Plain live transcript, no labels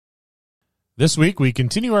This week, we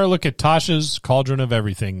continue our look at Tasha's Cauldron of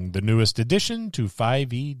Everything, the newest addition to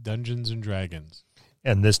 5e Dungeons & Dragons.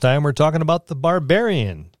 And this time we're talking about the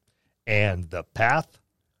Barbarian and the Path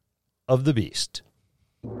of the Beast.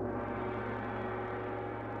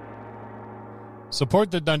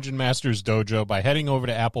 Support the Dungeon Masters Dojo by heading over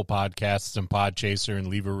to Apple Podcasts and Podchaser and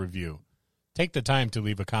leave a review. Take the time to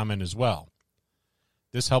leave a comment as well.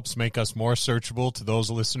 This helps make us more searchable to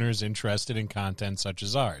those listeners interested in content such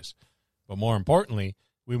as ours. But more importantly,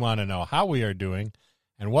 we want to know how we are doing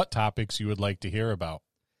and what topics you would like to hear about.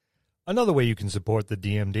 Another way you can support the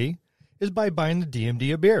DMD is by buying the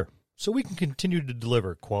DMD a beer, so we can continue to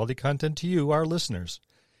deliver quality content to you, our listeners.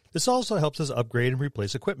 This also helps us upgrade and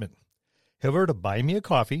replace equipment. Head over to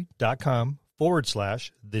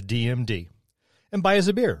buymeacoffee.com/the DMD and buy us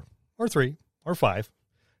a beer, or 3, or 5.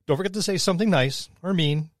 Don't forget to say something nice or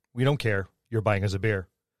mean. We don't care. You're buying us a beer.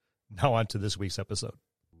 Now on to this week's episode.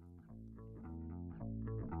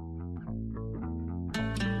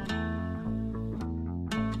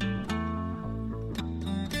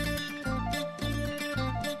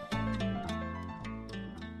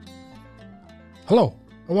 Hello,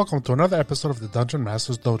 and welcome to another episode of the Dungeon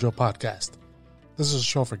Masters Dojo podcast. This is a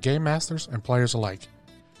show for game masters and players alike.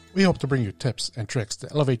 We hope to bring you tips and tricks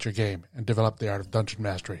to elevate your game and develop the art of dungeon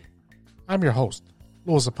mastery. I'm your host,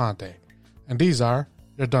 Louis Aponte, and these are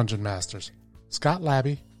your Dungeon Masters, Scott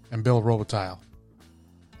Labby and Bill Robotile.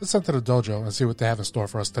 Let's enter the dojo and see what they have in store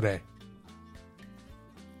for us today.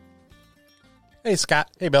 Hey,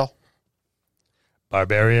 Scott. Hey, Bill.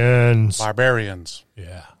 Barbarians.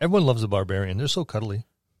 Yeah. Everyone loves the Barbarian. They're so cuddly.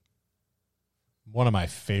 One of my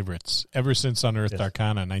favorites ever since Unearthed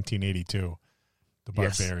Arcana 1982, the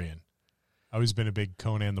Barbarian. Yes. I've always been a big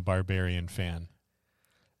Conan the Barbarian fan.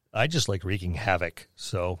 I just like wreaking havoc,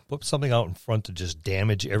 so put something out in front to just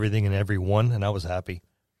damage everything and everyone, and I was happy.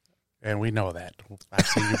 And we know that. I've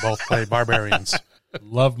seen you both play Barbarians.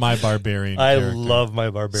 Love my Barbarian character. love my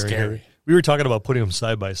Barbarian. Scary. We were talking about putting them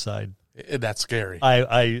side by side. That's scary.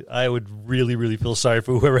 I would really feel sorry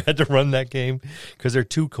for whoever had to run that game, because they're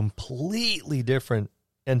two completely different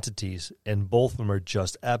entities, and both of them are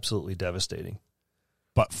just absolutely devastating.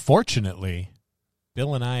 But fortunately,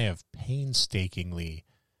 Bill and I have painstakingly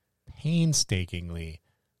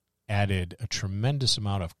added a tremendous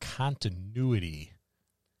amount of continuity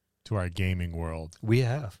to our gaming world. We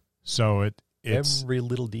have. So it's every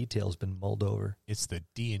little detail's been mulled over. It's the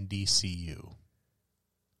D&DCU.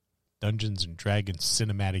 Dungeons and Dragons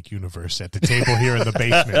Cinematic Universe at the table here in the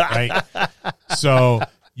basement, right? So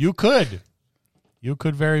you could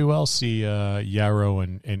very well see Yarrow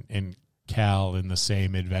and Cal in the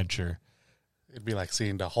same adventure. It'd be like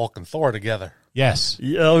seeing the Hulk and Thor together. Yes.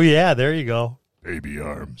 Oh, yeah, there you go. Baby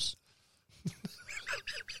arms.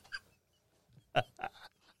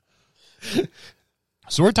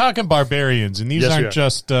 So we're talking Barbarians, and these aren't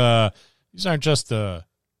just the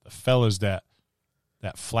fellas that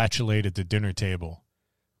flatulate at the dinner table,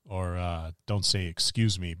 or don't say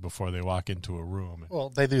 "excuse me" before they walk into a room. Well,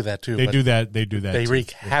 they do that too. They do that. They wreak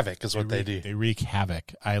havoc, is what they do. They wreak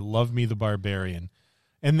havoc. I love me the Barbarian,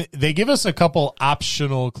 and they give us a couple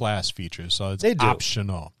optional class features. So it's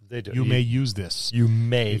optional. They do. You may use this. You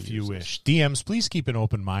may, if you wish. DMs, please keep an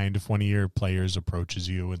open mind if one of your players approaches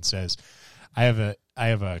you and says, "I have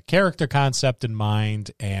a character concept in mind,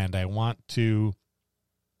 and I want to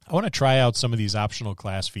try out some of these optional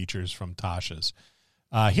class features from Tasha's.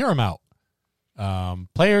 Hear them out.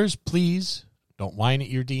 Players, please don't whine at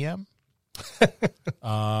your DM. That's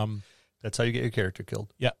how you get your character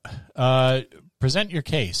killed. Yeah. Present your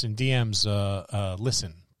case, and DMs,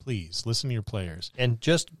 listen. Please, listen to your players. And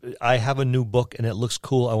I have a new book, and it looks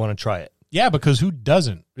cool. I want to try it. Yeah, because who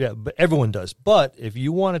doesn't? Yeah, but everyone does. But if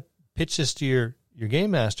you want to pitch this to your game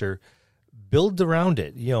master, build around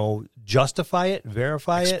it. Justify it,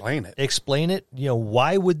 verify explain it.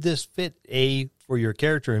 Why would this fit, A, for your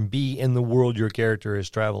character, and B, in the world your character is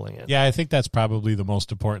traveling in? Yeah, I think that's probably the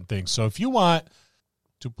most important thing. So if you want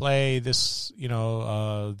to play this,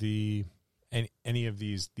 any of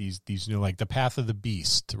these like the Path of the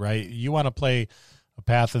Beast, right? You want to play a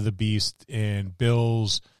Path of the Beast in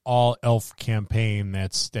Bill's all-elf campaign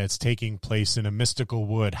that's taking place in a mystical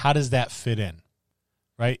wood. How does that fit in?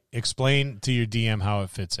 Right? Explain to your DM how it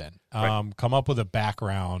fits in. Right. Come up with a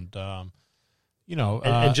background, and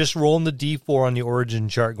just rolling the D4 on the origin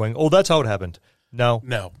chart going, oh, that's how it happened. No.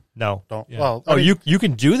 Don't. Yeah. Well, you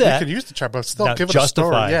can do that. You can use the chart, but still give it justify.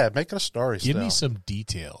 A story. Yeah, make it a story. Give me some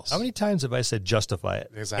details. How many times have I said justify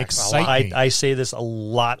it? Exactly. Excite me. I say this a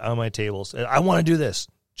lot on my tables. I want to do this.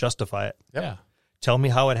 Justify it. Yep. Yeah. Tell me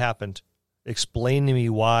how it happened. Explain to me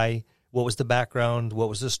why. What was the background? What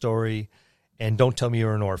was the story? And don't tell me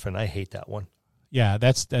you're an orphan. I hate that one. Yeah,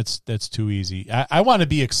 that's too easy. I want to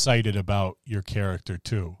be excited about your character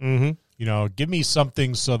too. Mm-hmm. You know, give me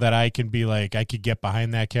something so that I can be like, I could get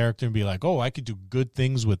behind that character and be like, oh, I could do good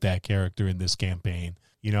things with that character in this campaign.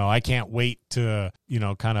 You know, I can't wait to, you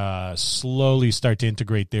know, kind of slowly start to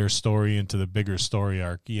integrate their story into the bigger story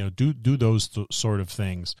arc. You know, do those sort of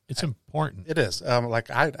things. It's important. It is.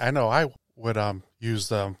 Like I know I would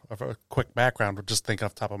use a quick background, but just think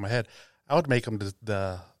off the top of my head, I would make him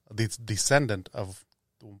the descendant of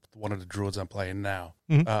one of the druids I'm playing now.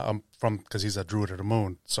 Mm-hmm. Because he's a druid of the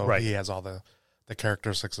moon, so he has all the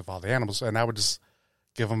characteristics of all the animals, and I would just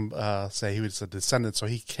give him say he was a descendant, so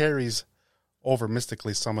he carries over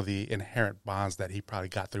mystically some of the inherent bonds that he probably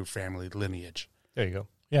got through family lineage. There you go.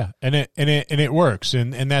 Yeah, and it works,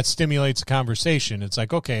 and that stimulates a conversation. It's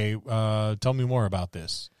like, okay, tell me more about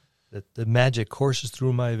this. The magic courses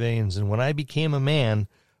through my veins, and when I became a man,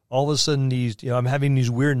 all of a sudden I'm having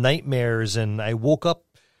these weird nightmares, and I woke up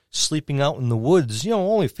sleeping out in the woods,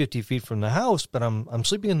 only 50 feet from the house, but I'm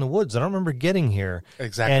sleeping in the woods. I don't remember getting here.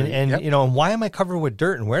 Exactly. And yep. and why am I covered with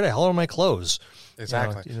dirt, and where the hell are my clothes?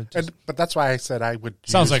 Exactly. But that's why I said I would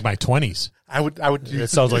Sounds like my 20s. I would use, it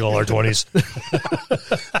sounds like all our 20s.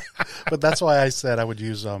 But that's why I said I would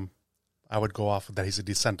use I would go off that he's a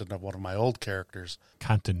descendant of one of my old characters.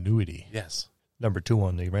 Continuity. Yes. Number 2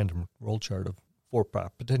 on the random roll chart of 4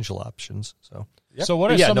 potential options. So Yep. So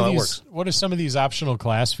what are some of these optional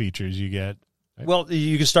class features you get? Right? Well,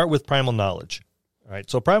 you can start with primal knowledge. All right.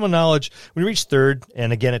 So primal knowledge, when you reach 3rd,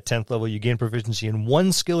 and again at 10th level, you gain proficiency in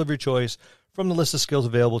one skill of your choice from the list of skills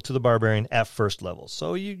available to the barbarian at 1st level.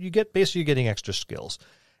 So you get basically getting extra skills.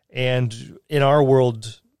 And in our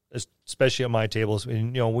world, especially at my tables,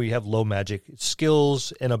 we have low magic.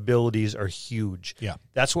 Skills and abilities are huge. Yeah.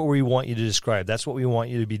 That's what we want you to describe. That's what we want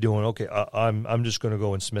you to be doing. Okay, I'm just going to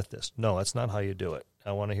go and smith this. No, that's not how you do it.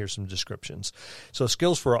 I want to hear some descriptions. So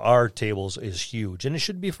skills for our tables is huge. And it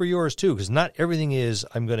should be for yours too, because not everything is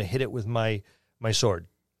I'm going to hit it with my sword.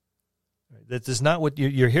 That is not what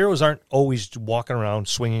your heroes aren't always walking around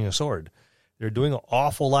swinging a sword. They're doing an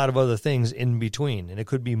awful lot of other things in between, and it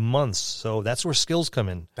could be months. So that's where skills come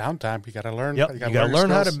in. Downtime, you got to learn. Yep, you got to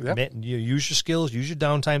learn how to use your skills, use your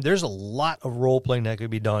downtime. There's a lot of role playing that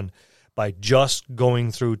could be done by just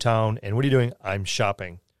going through town. And what are you doing? I'm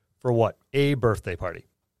shopping for what? A birthday party.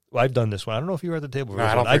 Well, I've done this one. I don't know if you were at the table. No,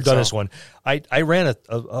 I've done this one. I ran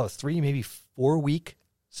a 3, maybe 4 week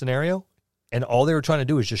scenario, and all they were trying to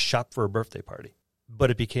do is just shop for a birthday party.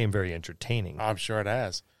 But it became very entertaining. I'm sure it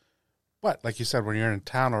has. But like you said, when you're in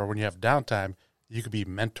town or when you have downtime, you could be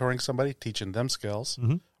mentoring somebody, teaching them skills,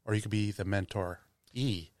 or you could be the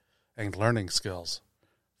mentoree and learning skills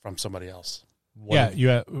from somebody else.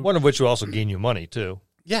 One of which will also gain you money too.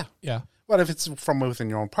 Yeah. Yeah. But if it's from within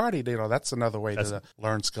your own party, that's another way to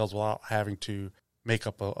learn skills without having to make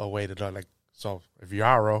up a way to do it. Like, so if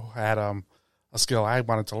Yarrow had a skill I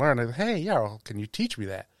wanted to learn, hey, Yarrow, can you teach me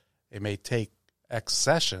that? It may take X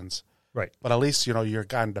sessions. Right. But at least, you're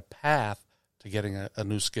on the path to getting a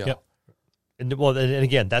new skill. Yep. And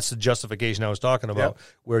again, that's the justification I was talking about,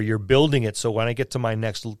 where you're building it. So when I get to my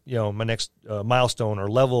next milestone or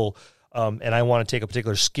level, and I want to take a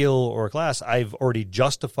particular skill or a class, I've already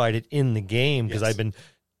justified it in the game because I've been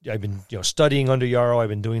studying under Yarrow. I've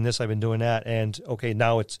been doing this. I've been doing that. And okay,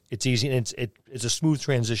 now it's easy. And it's a smooth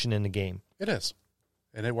transition in the game. It is,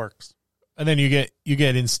 and it works. And then you get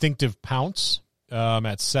instinctive pounce.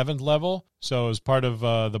 At 7th level. So as part of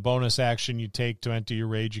the bonus action you take to enter your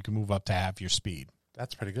rage, you can move up to half your speed.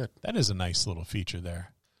 That's pretty good. That is a nice little feature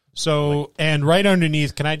there. So, and right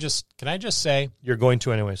underneath, can I just say? You're going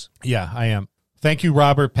to anyways. Yeah, I am. Thank you,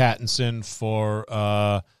 Robert Pattinson,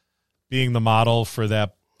 for being the model for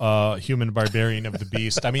that human barbarian of the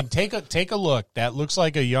beast. I mean, take a look. That looks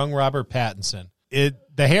like a young Robert Pattinson. The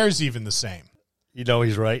hair's even the same.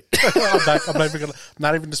 He's right. I'm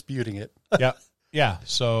not even disputing it. Yeah. Yeah,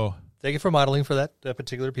 so thank you for modeling for that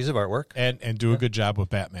particular piece of artwork. And do a good job with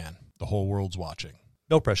Batman. The whole world's watching.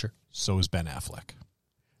 No pressure. So is Ben Affleck.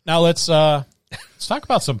 Now let's talk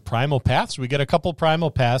about some primal paths. We get a couple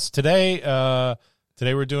primal paths. Today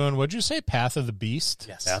we're doing, what'd you say, Path of the Beast?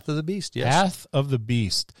 Yes. Path of the Beast, yes. Path of the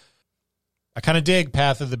Beast. I kind of dig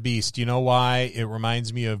Path of the Beast. You know why? It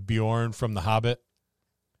reminds me of Bjorn from The Hobbit.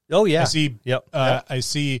 Oh, yeah. I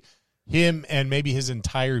see him and maybe his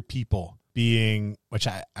entire people being, which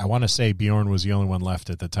I want to say Bjorn was the only one left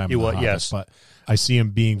at the time of The Hobbit, yes. But I see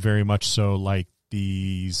him being very much so like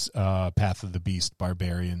these Path of the Beast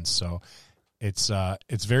barbarians. So it's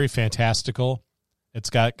very fantastical. It's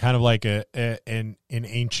got kind of like an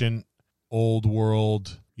ancient old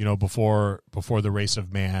world, before the race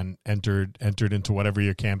of man entered into whatever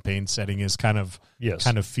your campaign setting is, kind of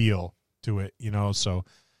feel to it, So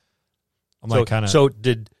I'm So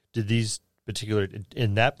did these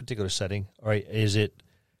in that particular setting, all right, is it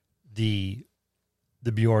the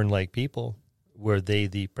Bjorn-like people, were they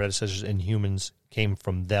the predecessors and humans came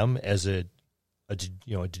from them as a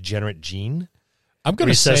degenerate gene? I'm going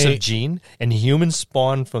to say recessive gene, and humans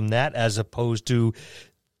spawn from that, as opposed to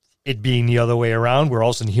it being the other way around, where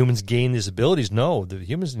all of a sudden humans gain these abilities. No, the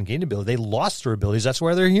humans didn't gain ability; they lost their abilities. That's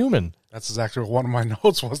why they're human. That's exactly what one of my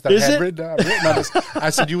notes was. That had written on this.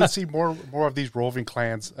 I said you would see more of these roving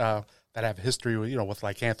clans that have history, with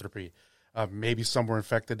lycanthropy. Maybe some were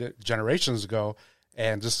infected generations ago,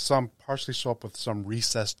 and just some partially show up with some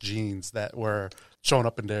recessed genes that were shown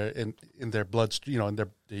up in their blood, in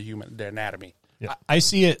their anatomy. Yeah. I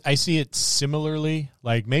see it similarly.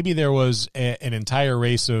 Like maybe there was an entire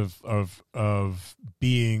race of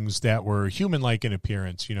beings that were human-like in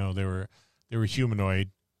appearance. They were humanoid.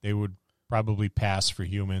 They would probably pass for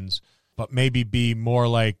humans, but maybe be more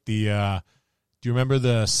like the. Do you remember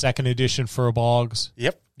the second edition Furbolgs?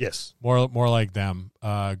 Yep. Yes. More like them.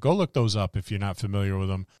 Go look those up if you're not familiar with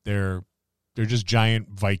them. They're just giant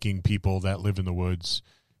Viking people that live in the woods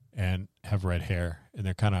and have red hair, and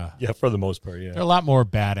they're kind of for the most part, they're a lot more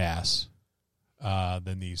badass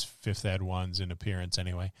than these fifth ed ones in appearance,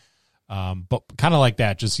 anyway. But kind of like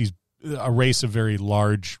that, just a race of very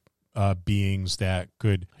large beings that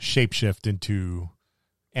could shapeshift into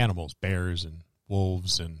animals, bears and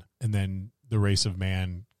wolves, and then the race of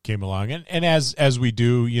man came along, and as we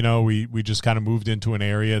do, we just kind of moved into an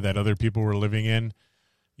area that other people were living in.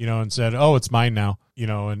 And said, "Oh, it's mine now."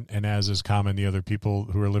 And as is common, the other people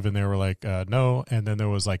who were living there were like, "No." And then there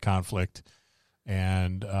was like conflict,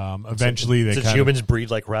 and eventually humans breed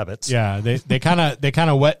like rabbits. Yeah, they kind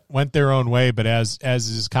of went their own way. But as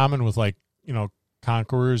is common with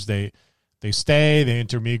conquerors, they stay, they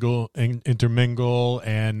intermingle,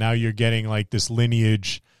 and now you're getting like this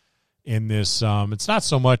lineage in this. It's not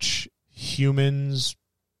so much humans.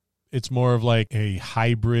 It's more of like a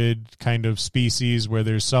hybrid kind of species where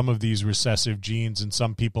there's some of these recessive genes, and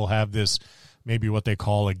some people have this, maybe what they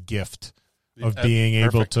call a gift of being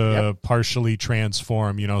able to partially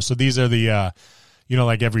transform, So these are the,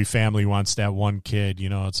 like every family wants that one kid,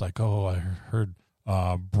 it's like, oh, I heard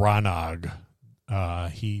Branagh,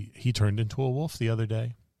 he turned into a wolf the other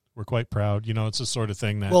day. We're quite proud. It's the sort of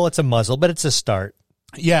thing that... Well, it's a muzzle, but it's a start.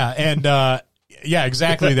 Yeah, and... yeah,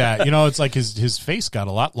 exactly that. It's like his face got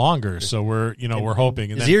a lot longer, so we're hoping.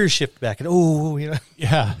 And his ears shift back, and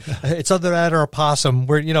yeah, it's either that or a possum.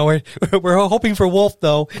 We're hoping for wolf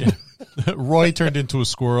though. Yeah. Roy turned into a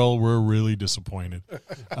squirrel. We're really disappointed.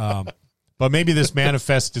 But maybe this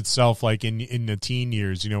manifests itself like in the teen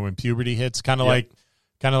years. When puberty hits, kind of like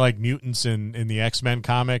mutants in the X-Men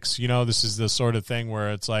comics. This is the sort of thing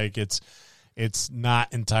where it's like it's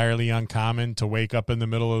not entirely uncommon to wake up in the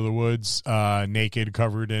middle of the woods, naked,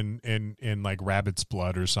 covered in like rabbit's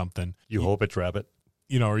blood or something. You hope it's rabbit.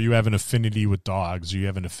 Or you have an affinity with dogs, or you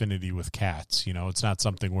have an affinity with cats. It's not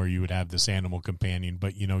something where you would have this animal companion,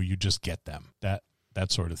 but you just get them.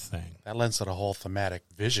 That sort of thing. That lends to the whole thematic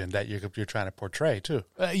vision that you're trying to portray too.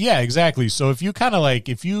 Yeah, exactly. So if you kind of like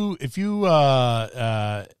if you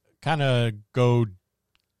kind of go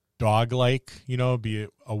dog-like, be it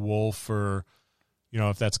a wolf or,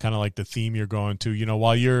 if that's kind of like the theme you're going to,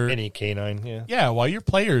 while you're... Any canine, while your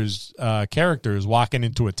player's character is walking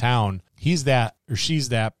into a town, he's that or she's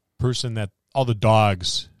that person that all the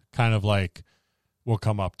dogs kind of like will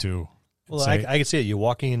come up to. Well, I can see it. You're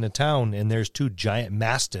walking into town and there's two giant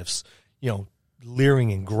mastiffs,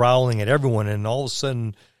 leering and growling at everyone, and all of a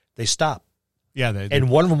sudden they stop. Yeah, and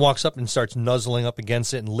one of them walks up and starts nuzzling up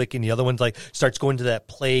against it and licking. The other one starts going to that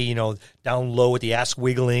play, down low with the ass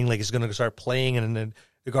wiggling, like he's going to start playing. And then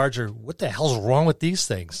the guards are, what the hell's wrong with these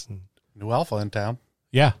things? New alpha in town.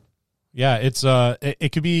 Yeah, it's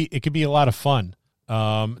it could be a lot of fun.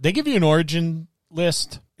 They give you an origin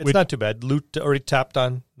list. It's not too bad. Loot already tapped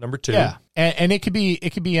on number 2. Yeah, and it could be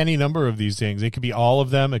any number of these things. It could be all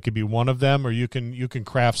of them. It could be one of them, or you can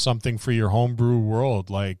craft something for your homebrew world,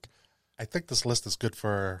 like. I think this list is good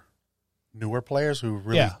for newer players who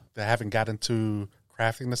really they haven't got into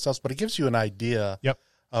crafting this stuff, but it gives you an idea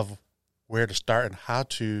of where to start and how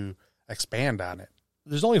to expand on it.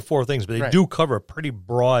 There's only 4 things, but they do cover a pretty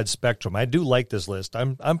broad spectrum. I do like this list.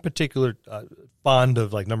 I'm particularly fond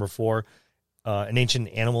of like number 4. An ancient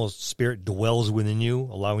animal spirit dwells within you,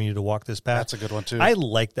 allowing you to walk this path. That's a good one too. I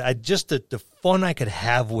like that. The fun I could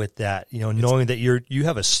have with that, knowing that you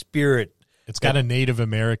have a spirit. It's got a Native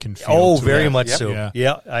American feel. Oh, to very it. much Yep. so.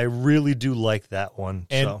 Yeah, I really do like that one.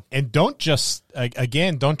 And don't just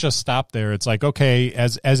stop there. It's like, okay,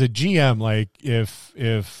 as a GM, like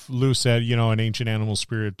if Lou said, an ancient animal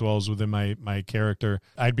spirit dwells within my character,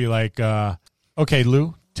 I'd be like, okay,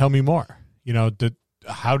 Lou, tell me more.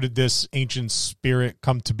 How did this ancient spirit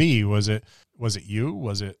come to be? Was it you?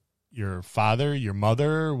 Was it your father, your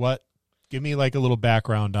mother? What? Give me like a little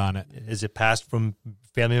background on it. Is it passed from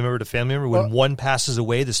family member to family member? When one passes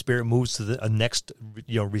away, the spirit moves to the next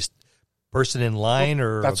person in line,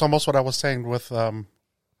 or that's almost what I was saying with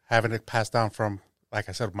having it passed down from, like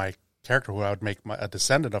I said, my character, who I would make a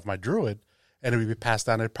descendant of my druid, and it would be passed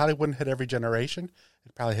down. It probably wouldn't hit every generation.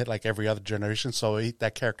 It probably hit like every other generation. So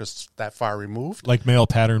that character's that far removed. Like male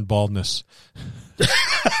pattern baldness.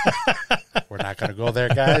 We're not going to go there,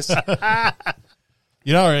 guys.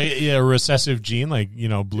 A recessive gene, like,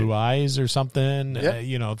 blue eyes or something,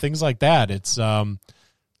 things like that. It's,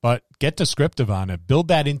 but get descriptive on it. Build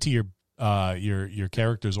that into your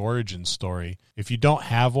character's origin story. If you don't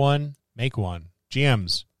have one, make one.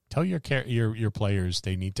 GMs, tell your players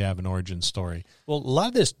they need to have an origin story. Well, a lot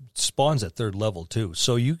of this spawns at 3rd level too.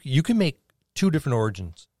 So you can make 2 different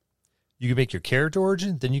origins. You can make your character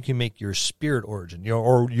origin, then you can make your spirit origin,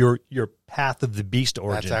 or your Path of the Beast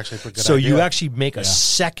origin. That's actually a good so idea. you actually make a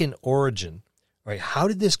second origin, right? How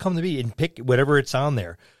did this come to be? And pick whatever it's on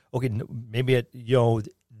there. Okay, maybe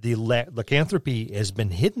the lycanthropy has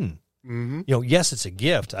been hidden. Mm-hmm. Yes, it's a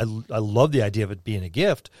gift. I love the idea of it being a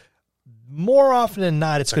gift. More often than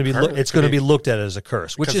not, it's going to be looked at as a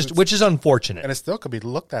curse, which is unfortunate. And it still could be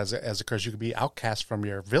looked at as a curse. You could be outcast from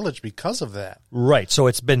your village because of that. Right. So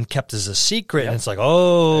it's been kept as a secret, and it's like,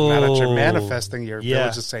 oh, and now that you're manifesting, your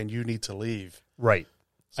village is saying you need to leave. Right.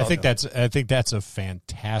 So I think that's a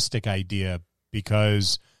fantastic idea,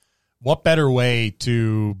 because what better way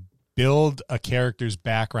to build a character's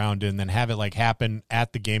background in than have it like happen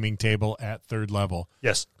at the gaming table at 3rd level?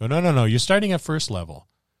 Yes. Go, no. You're starting at 1st level.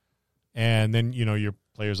 And then, your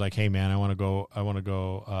player's like, hey, man, I want to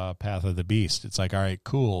go Path of the Beast. It's like, all right,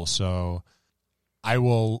 cool. So I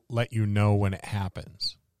will let you know when it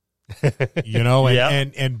happens,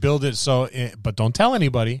 and build it. So, but don't tell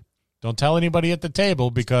anybody. Don't tell anybody at the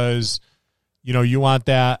table, because, you want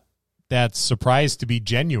that surprise to be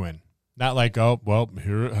genuine. Not like, oh, well,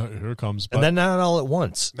 here it comes. But, and then not all at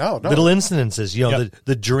once. No. Little incidences,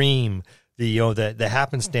 the dream, the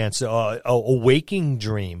happenstance, a waking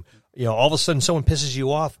dream. All of a sudden someone pisses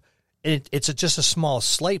you off. It's just a small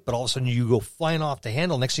slight, but all of a sudden you go flying off the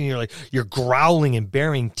handle. Next thing you're growling and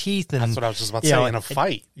baring teeth. And that's what I was just about to say, in a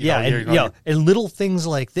fight. And little things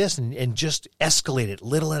like this, and just escalate it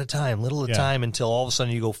little at a time, until all of a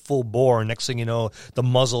sudden you go full bore. And next thing you know, the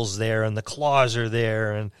muzzle's there and the claws are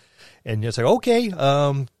there, and it's like, okay,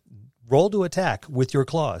 roll to attack with your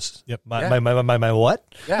claws. Yep. My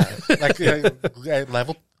what? Yeah, like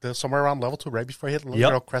level. Somewhere around level 2, right before you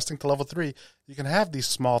hit cresting to level 3, you can have these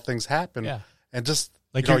small things happen, and just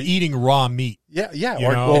like you're eating raw meat. Yeah.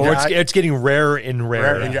 Or it's getting rarer and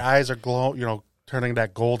rarer, and your eyes are glowing, turning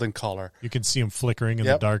that golden color. You can see them flickering in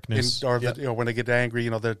the darkness, when they get angry,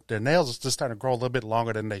 their nails are just starting to grow a little bit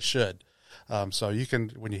longer than they should. So you can,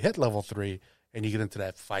 when you hit level 3 and you get into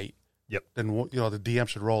that fight, then the DM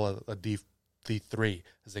should roll a D3.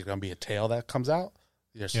 Is there going to be a tail that comes out,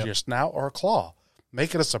 your snout, or a claw?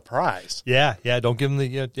 Make it a surprise. Yeah. Don't give them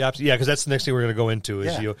the opposite. Yeah, because that's the next thing we're going to go into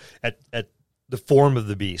is at the form of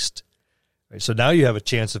the beast. Right, so now you have a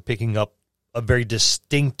chance of picking up a very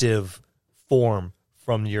distinctive form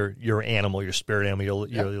from your animal, your spirit animal,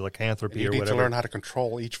 your lycanthropy, or whatever. You need to learn how to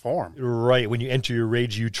control each form. Right. When you enter your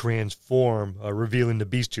rage, you transform, revealing the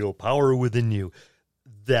bestial power within you.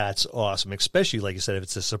 That's awesome, especially, like you said, if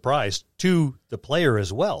it's a surprise to the player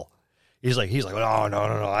as well. He's like, oh,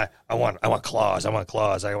 no, I want claws, I want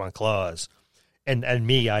claws. And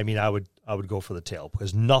me, I mean, I would go for the tail,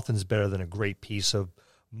 because nothing's better than a great piece of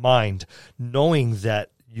mind, knowing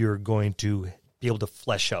that you're going to be able to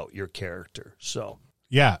flesh out your character. So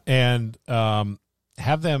yeah, and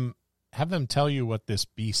have them tell you what this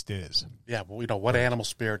beast is. Yeah, but what animal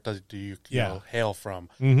spirit do you hail from?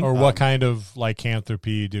 Mm-hmm. Or what kind of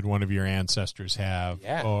lycanthropy did one of your ancestors have?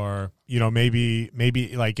 Yeah. Or, maybe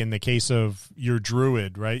like in the case of your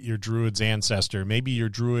druid, right? Your druid's ancestor. Maybe your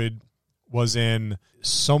druid was in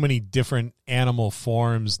so many different animal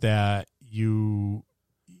forms that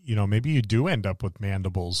maybe you do end up with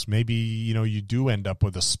mandibles. Maybe, you do end up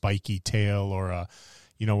with a spiky tail, or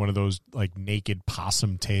one of those like naked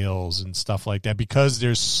possum tails and stuff like that, because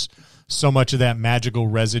there's so much of that magical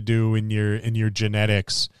residue in your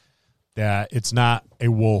genetics that it's not a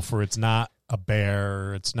wolf, or it's not a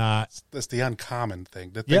bear. It's not. It's the uncommon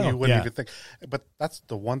thing. The thing you wouldn't even think. But that's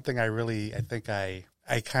the one thing I think I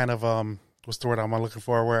kind of what's the word I'm looking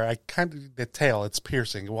for? Where I kind of the tail. It's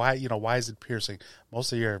piercing. Why is it piercing?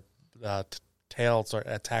 Most of your tails or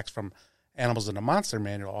attacks from animals in the monster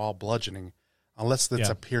manual are all bludgeoning, unless it's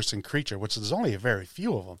a piercing creature, which there's only a very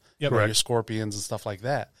few of them. Yep. Your scorpions and stuff like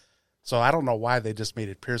that. So I don't know why they just made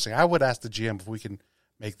it piercing. I would ask the GM if we can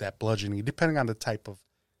make that bludgeoning, depending on the type of.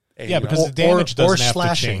 Because the damage doesn't have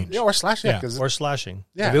slashing. to change. Yeah, or slashing. Or slashing.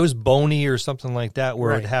 Yeah. If it was bony or something like that,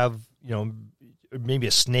 where it'd have, maybe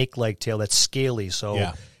a snake-like tail that's scaly,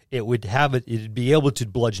 so it would have it'd be able to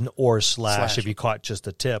bludgeon or slash if you caught just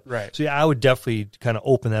the tip. Right. So I would definitely kind of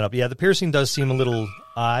open that up. Yeah, the piercing does seem a little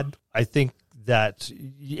odd. I think that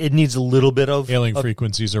it needs a little bit of Hailing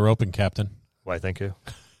frequencies are open, Captain. Why, thank you.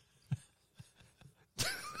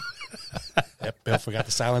 Yep, Bill forgot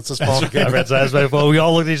to silence his phone. We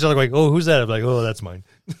all looked at each other like, "Oh, who's that?" I'm like, "Oh, that's mine."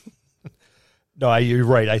 No, you're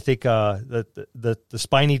right. I think the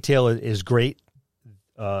spiny tail is great.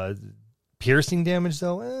 Piercing damage,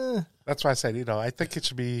 though, That's why I said, I think it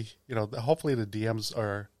should be, hopefully the DMs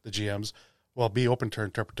or the GMs will be open to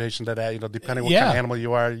interpretation to that. Depending what kind of animal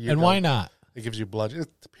you are, and why not? It gives you blood.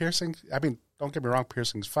 Piercing. I mean, don't get me wrong,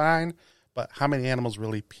 piercing's fine, but how many animals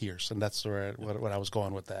really pierce? And that's what I was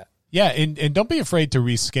going with that. Yeah, and don't be afraid to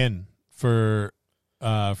reskin for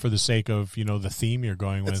the sake of the theme you're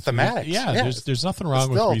going with. It's thematic. Yeah, there's nothing wrong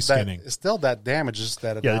with reskinning. It's still that damage is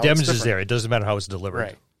that. Yeah, the damage is there. It doesn't matter how it's delivered.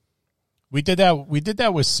 Right. We did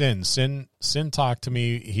that with Sin. Sin talked to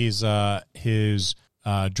me. He's his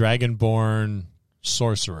dragonborn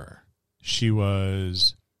sorcerer. She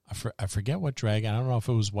was I forget what dragon. I don't know if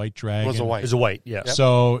it was white dragon. It was a white. It was a white. Yeah. Yep.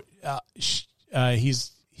 So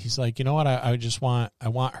he's like, you know what? I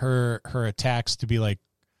want her attacks to be like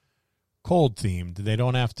cold themed. They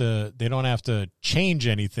don't have to change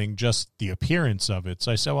anything, just the appearance of it.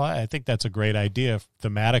 So I said, well, I think that's a great idea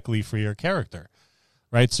thematically for your character,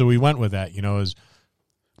 right? So we went with that. As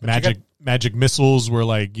magic missiles were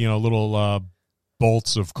like little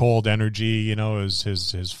bolts of cold energy.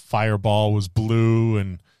 His fireball was blue,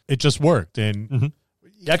 and it just worked. And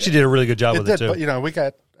you actually did a really good job with it too. But we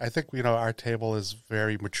got. I think our table is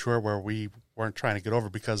very mature where we weren't trying to get over,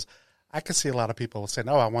 because I could see a lot of people saying,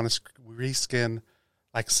 "Oh, I want to reskin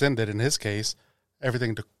like Sin did in his case,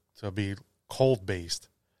 everything to be cold based."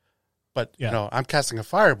 But I'm casting a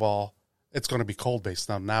fireball; it's going to be cold based.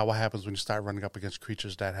 Now, what happens when you start running up against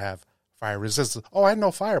creatures that have fire resistance? Oh, I know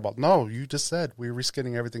fireball. No, you just said we're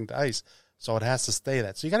reskinning everything to ice, so it has to stay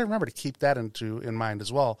that. So you got to remember to keep that in mind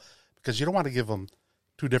as well, because you don't want to give them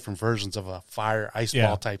two different versions of a fire ice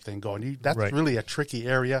ball type thing going. That's really a tricky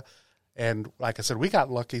area. And like I said, we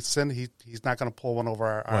got lucky. Sin, he's not going to pull one over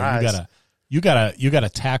our eyes. You gotta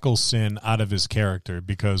tackle Sin out of his character,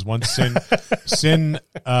 because once Sin,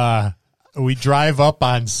 we drive up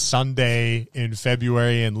on Sunday in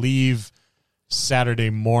February and leave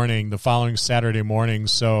the following Saturday morning.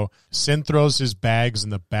 So Sin throws his bags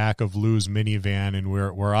in the back of Lou's minivan, and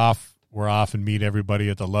we're off and meet everybody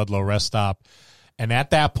at the Ludlow rest stop. And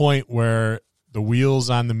at that point where the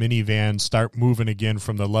wheels on the minivan start moving again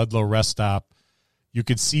from the Ludlow rest stop, you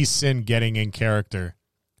could see Sin getting in character,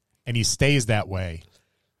 and he stays that way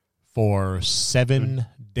for 7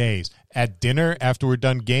 days. At dinner, after we're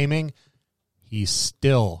done gaming, he's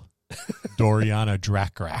still Doriana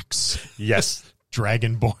Drakrax. Yes.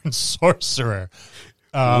 Dragonborn sorcerer.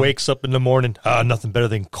 Wakes up in the morning, nothing better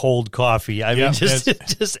than cold coffee. I mean,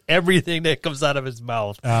 just everything that comes out of his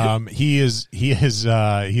mouth. He is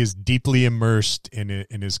deeply immersed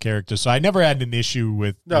in his character. So I never had an issue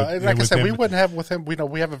with. No, like I said, we wouldn't have with him.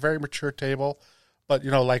 We have a very mature table, but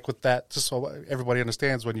like with that, just so everybody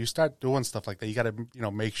understands, when you start doing stuff like that, you got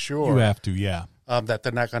to make sure you have to, that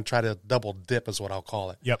they're not going to try to double dip, is what I'll call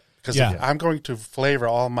it. Yep. Because if I'm going to flavor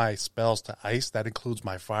all my spells to ice, that includes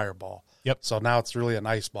my fireball. Yep. So now it's really an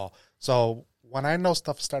ice ball. So when I know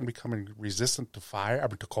stuff is starting becoming resistant to fire,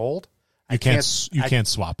 to cold, you can't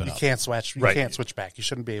swap it up. You can't switch. You can't switch back. You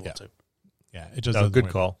shouldn't be able to. Yeah, it just good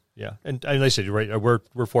call. Yeah, and like I said, you're right.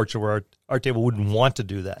 We're fortunate where our table wouldn't want to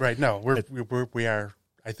do that. Right. No, we are.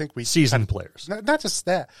 I think we seasoned players. Not just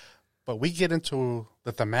that, but we get into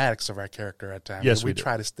the thematics of our character at times. Yes, we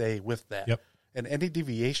try to stay with that. Yep. And any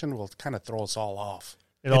deviation will kind of throw us all off.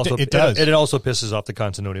 It does. It also pisses off the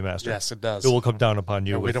continuity master. Yes, it does. It will come down upon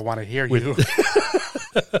you. And we don't want to hear you.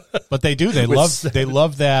 But they do. They love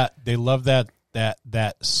that. They love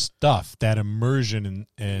that stuff, that immersion,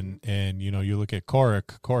 and you look at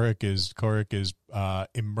Korik. Korik is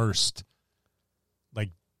immersed,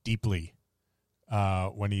 like, deeply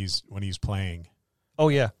when he's playing. Oh,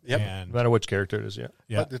 yeah. Yep. No matter which character it is, yeah.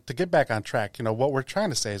 But to get back on track, what we're trying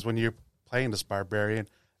to say is when you're playing this barbarian,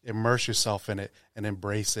 immerse yourself in it and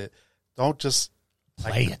embrace it. Don't just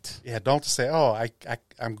play it. Yeah, don't just say, "Oh, I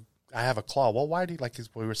have a claw." Well, why do you, like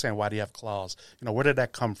we were saying, why do you have claws? Where did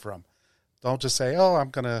that come from? Don't just say, "Oh, I'm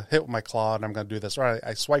going to hit with my claw and I'm going to do this." Or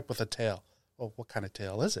I swipe with a tail. Well, what kind of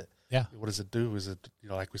tail is it? Yeah. What does it do? Is it,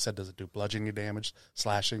 like we said, does it do bludgeoning damage,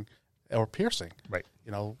 slashing, or piercing? Right.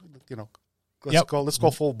 Let's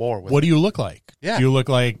go full bore with What do you look like? Yeah. Do you look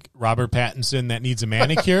like Robert Pattinson that needs a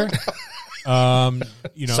manicure?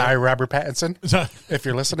 Sorry, Robert Pattinson, if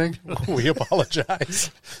you're listening, we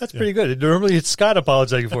apologize. That's pretty good. Normally it's Scott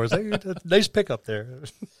apologizing for us. Nice pickup there.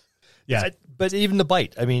 Yeah. But even the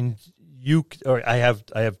bite, I mean, I'm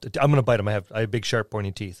going to bite him. I have big, sharp,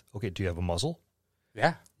 pointy teeth. Okay, do you have a muzzle?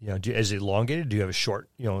 Yeah. Is it elongated? Do you have a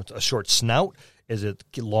short snout? Is it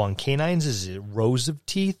long canines? Is it rows of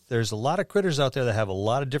teeth? There's a lot of critters out there that have a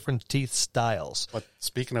lot of different teeth styles. But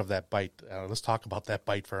speaking of that bite, let's talk about that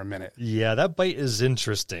bite for a minute. Yeah, that bite is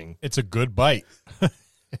interesting. It's a good bite.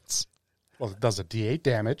 It does a D8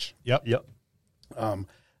 damage. Yep.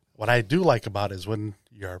 What I do like about it is when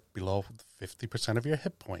you're below 50% of your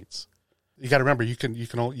hit points. You got to remember, you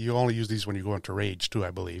only use these when you go into rage too,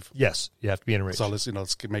 I believe. Yes, you have to be in rage. So let's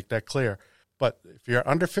make that clear. But if you're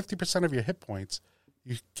under 50% of your hit points,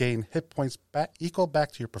 you gain hit points equal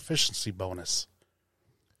back to your proficiency bonus.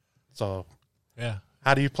 So, yeah,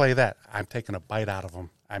 how do you play that? I'm taking a bite out of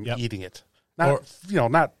them. I'm eating it. Not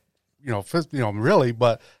really,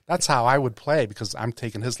 but that's how I would play because I'm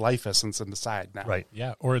taking his life essence in the side now. Right.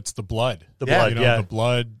 Yeah. Or it's the blood. The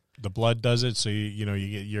blood does it. So you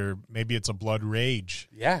get maybe it's a blood rage.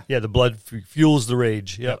 Yeah. Yeah. The blood fuels the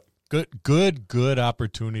rage. Yep. Good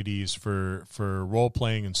opportunities for role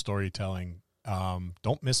playing and storytelling.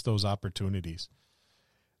 Don't miss those opportunities.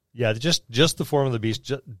 Yeah, just the form of the beast.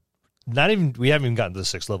 We haven't even gotten to the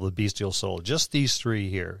 6th level of bestial soul. Just these 3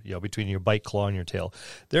 here. Between your bite, claw, and your tail.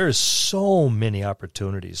 There is so many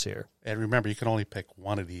opportunities here. And remember, you can only pick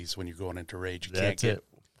one of these when you're going into rage. You can't get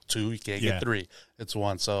 2. You can't get 3. It's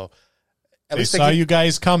 1. So. They saw you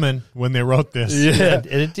guys coming when they wrote this. Yeah,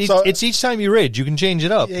 and it's each time you rage, you can change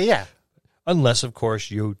it up. Yeah. Unless, of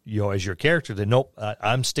course, you as your character, then nope,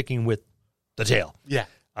 I'm sticking with the tail. Yeah.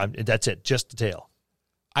 That's it, just the tail.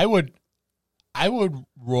 I would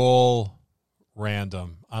roll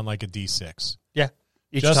random on like a D6. Yeah,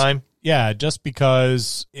 each time. Yeah, just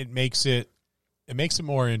because it makes it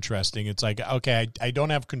more interesting. It's like, okay, I don't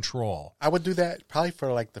have control. I would do that probably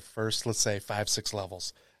for like the first, let's say, 5-6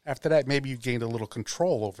 levels. After that, maybe you gained a little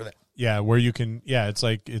control over that. Yeah, where you can. Yeah, it's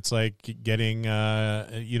like getting.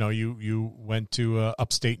 You went to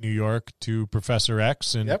upstate New York to Professor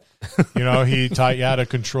X, and he taught you how to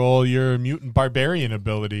control your mutant barbarian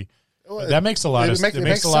ability. Well, that makes a lot of sense. It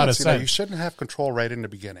makes a lot of sense. You shouldn't have control right in the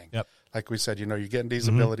beginning. Yep. Like we said, you're getting these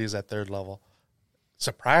abilities at 3rd level.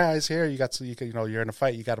 Surprise! Here you're in a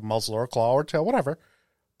fight. You got a muzzle or a claw or tail, whatever.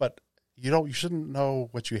 But you shouldn't know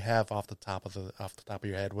what you have off the top of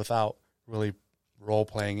your head without really role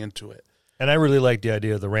playing into it. And I really like the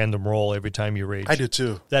idea of the random roll every time you rage. I do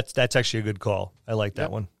too. That's actually a good call. I like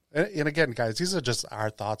that one. And again, guys, these are just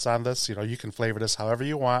our thoughts on this. You can flavor this however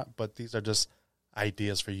you want, but these are just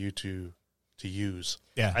ideas for you to use.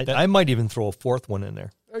 Yeah, I might even throw a 4th one in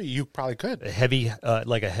there. You probably could. A heavy,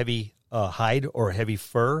 hide or a heavy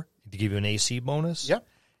fur to give you an AC bonus. Yep.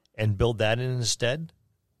 And build that in instead.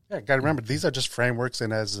 Yeah, got to remember, these are just frameworks,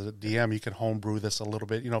 and as a DM, you can homebrew this a little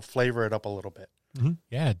bit, flavor it up a little bit. Mm-hmm.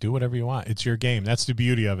 Yeah, do whatever you want. It's your game. That's the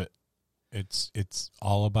beauty of it. It's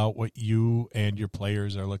all about what you and your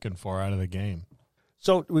players are looking for out of the game.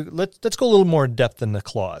 So let's go a little more in depth in the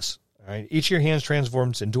claws. All right, each of your hands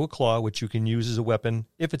transforms into a claw, which you can use as a weapon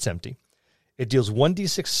if it's empty. It deals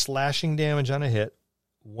 1d6 slashing damage on a hit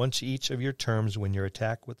once each of your turns when you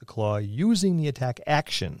attack with the claw using the attack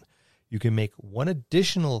action. You can make one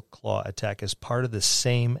additional claw attack as part of the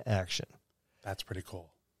same action. That's pretty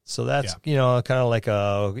cool. So that's, kind of like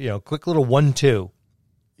a, quick little 1-2.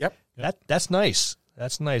 Yep. That's nice.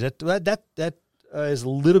 That's nice. That is a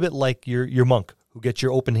little bit like your monk who gets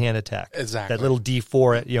your open hand attack. Exactly. That little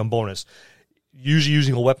D4 bonus. Usually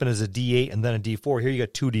using a weapon as a D8 and then a D4. Here you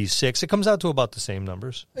got 2D6. It comes out to about the same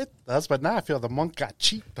numbers. It does, but now I feel the monk got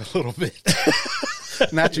cheaped a little bit.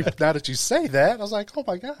 Now that you say that, I was like, oh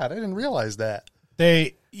my God, I didn't realize that.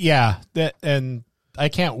 And I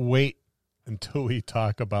can't wait until we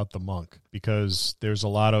talk about the monk because there's a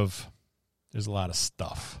lot of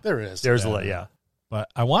stuff. There is. There's a lot, yeah. But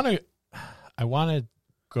I want to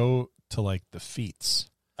go to like the feats.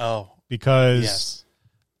 Oh. Because yes.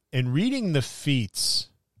 In reading the feats,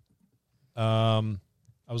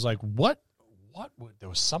 I was like, what would, there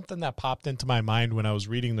was something that popped into my mind when I was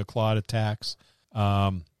reading the clawed attacks.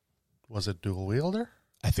 Was it dual wielder?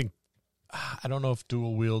 I don't know if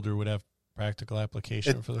dual wielder would have practical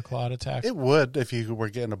application for the clawed attack. It would if you were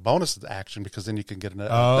getting a bonus action, because then you can get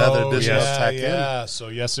another additional attack in. Yeah, so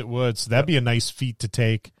yes, it would. So that'd be a nice feat to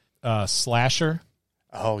take. Slasher.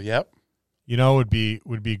 Oh, yep. Would be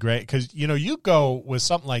great, because you go with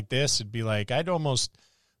something like this, it'd be like I'd almost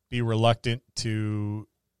be reluctant to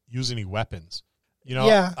use any weapons.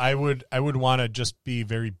 Yeah. I would want to just be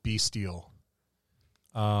very bestial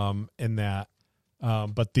in that.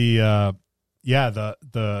 But the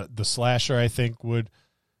slasher, I think, would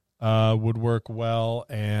work well.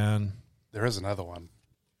 And there is another one.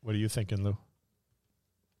 What are you thinking, Lou?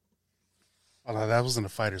 Oh, no, that wasn't a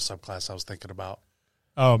fighter subclass I was thinking about.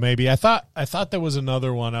 Oh, maybe. I thought there was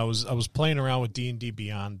another one. I was playing around with D&D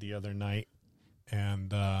Beyond the other night,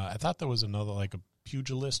 and I thought there was another, like a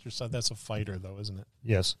pugilist or something. That's a fighter, though, isn't it?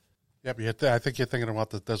 Yes. Yeah, but I think you're thinking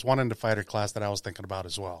about there's one in the fighter class that I was thinking about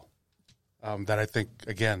as well. That I think,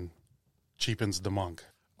 again, cheapens the monk.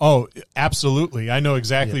 Oh, absolutely. I know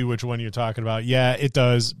exactly which one you're talking about. Yeah, it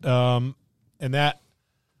does. And that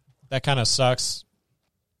kind of sucks.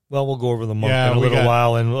 Well, we'll go over the monk in a little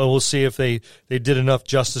while, and we'll see if they did enough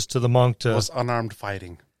justice to the monk to... It was unarmed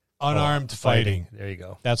fighting. Unarmed fighting. There you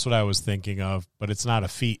go. That's what I was thinking of, but it's not a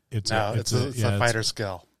feat. It's a fighter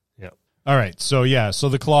skill. Yeah. All right. So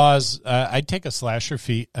the claws, I'd take a slasher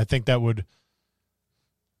feat. I think that would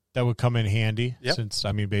come in handy, since,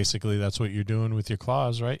 basically that's what you're doing with your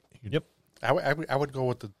claws, right? Yep. I would go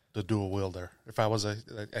with the dual wielder. If I was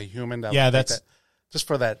a human, that's that, just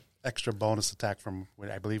for that extra bonus attack from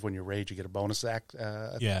I believe when you rage, you get a bonus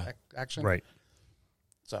action. Right.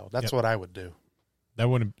 So that's what I would do. That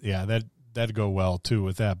wouldn't. Yeah, that'd go well too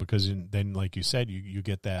with that, because then, like you said, you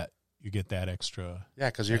get that extra.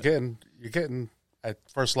 Yeah, because you're getting at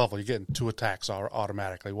first level, you're getting 2 attacks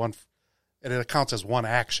automatically. One, and it counts as 1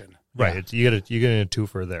 action. Right. Yeah. You get a 2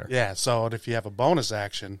 for there. Yeah. So if you have a bonus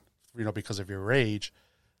action, because of your rage,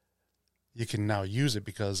 you can now use it,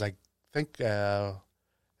 because I think if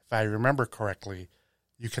I remember correctly,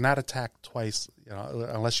 you cannot attack twice,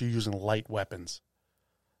 unless you're using light weapons.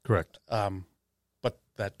 Correct. But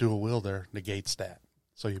that dual wielder negates that,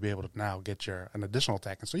 so you'll be able to now get an additional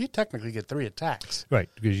attack, and so you technically get 3 attacks. Right,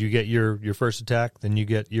 because you get your first attack, then you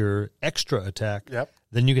get your extra attack. Yep.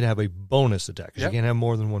 Then you can have a bonus attack, because you can't have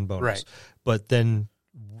more than 1 bonus. Right. But then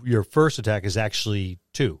your first attack is actually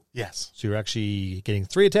 2. Yes. So you're actually getting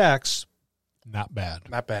 3 attacks. Not bad.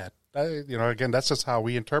 Not bad. Again, that's just how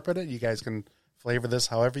we interpret it. You guys can flavor this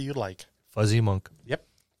however you like. Fuzzy monk. Yep.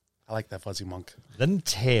 I like that fuzzy monk. Then the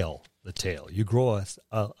tail. You grow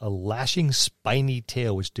a lashing, spiny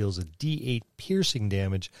tail, which deals a D8 piercing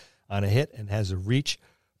damage on a hit and has a reach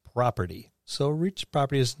property. So reach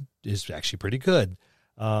property is actually pretty good.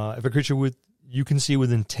 If a creature you can see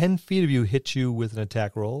within 10 feet of you hits you with an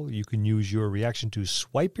attack roll, you can use your reaction to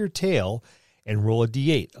swipe your tail and roll a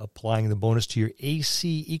D8, applying the bonus to your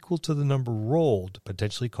AC equal to the number rolled,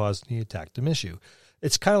 potentially causing the attack to miss you.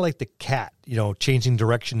 It's kind of like the cat, changing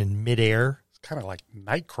direction in midair. It's kind of like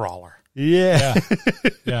Nightcrawler. Yeah.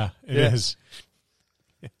 Yeah, it is.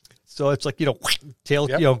 So it's like, tail,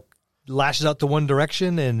 lashes out to one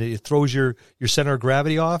direction, and it throws your center of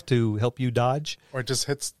gravity off to help you dodge. Or it just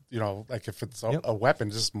hits, like if it's a weapon,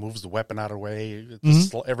 it just moves the weapon out of the way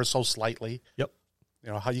ever so slightly. Yep.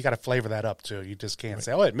 How you got to flavor that up too. You just can't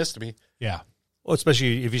say, "Oh, it missed me." Yeah. Well,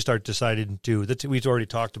 especially if you start deciding to, we've already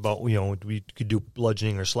talked about, we could do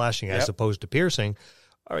bludgeoning or slashing as opposed to piercing.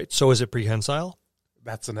 All right. So is it prehensile?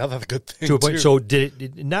 That's another good thing to a point. Too. So did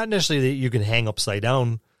it not necessarily that you can hang upside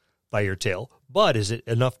down by your tail, but is it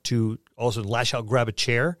enough to also lash out, grab a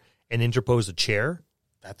chair, and interpose a chair?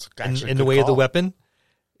 That's actually in the way of the weapon,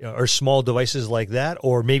 or small devices like that,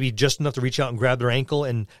 or maybe just enough to reach out and grab their ankle,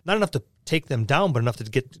 and not enough to take them down, but enough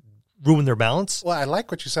to ruin their balance. Well, I like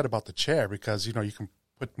what you said about the chair, because you can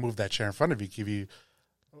move that chair in front of you, give you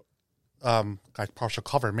like partial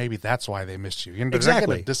cover. Maybe that's why they missed you. They're not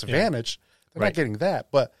getting a disadvantage. Yeah. They're not getting that,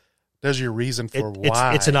 but there's your reason for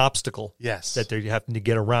why. It's an obstacle. Yes. That they're having to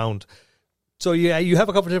get around. So you have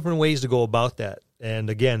a couple of different ways to go about that. And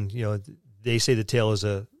again, they say the tail is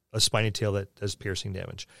a spiny tail that does piercing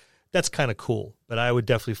damage. That's kind of cool, but I would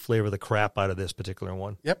definitely flavor the crap out of this particular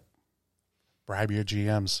one. Yep. Bribe your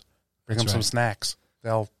GMs. Bring them some snacks.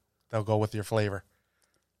 They'll go with your flavor.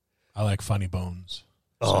 I like funny bones.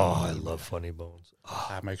 I love funny bones.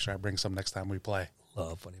 I'll make sure I bring some next time we play.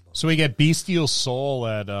 Love funny bones. So we get Bestial Soul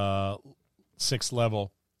at 6th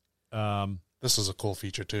level. This is a cool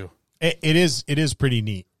feature too. It is pretty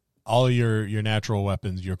neat. all your natural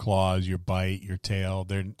weapons, your claws, your bite, your tail,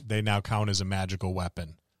 they now count as a magical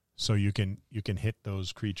weapon. So you can hit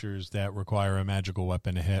those creatures that require a magical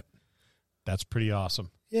weapon to hit. That's pretty awesome.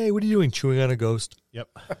 Yay, what are you doing? Chewing on a ghost? Yep.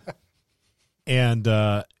 And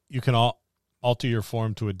you can alter your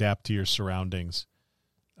form to adapt to your surroundings.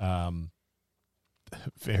 Very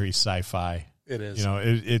sci-fi. It is. You know,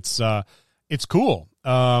 it's cool.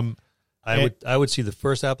 I would see the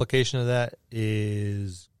first application of that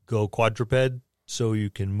is go quadruped, so you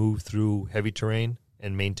can move through heavy terrain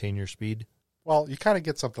and maintain your speed. Well, you kind of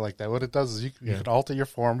get something like that. What it does is you can alter your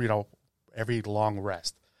form, every long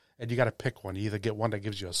rest. And you got to pick one. You either get one that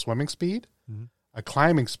gives you a swimming speed, a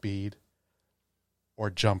climbing speed, or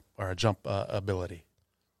a jump ability.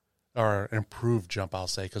 Or an improved jump, I'll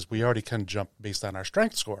say, because we already can jump based on our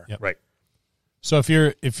strength score. Yep. Right. So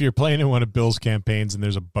if you're playing in one of Bill's campaigns and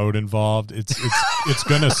there's a boat involved, it's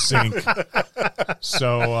gonna sink.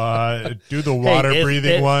 So do the water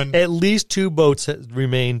breathing one. At least 2 boats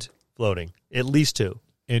remained floating. At least 2.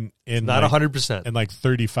 In not 100%. In like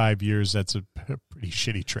 35 years, that's a pretty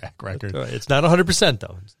shitty track record. It's not 100%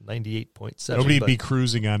 though. It's 98.7. Nobody'd be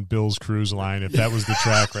cruising on Bill's cruise line if that was the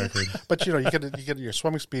track record. But you get your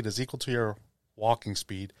swimming speed is equal to your walking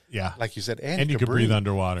speed. Yeah, like you said, and you can breathe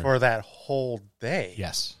underwater for that whole day.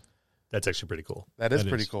 Yes, that's actually pretty cool. That is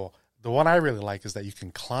pretty cool. The one I really like is that you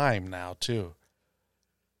can climb now too.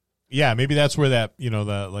 Yeah, maybe that's where that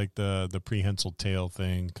the prehensile tail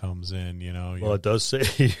thing comes in. Well, it does say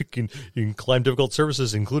you can climb difficult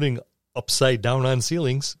surfaces, including upside down on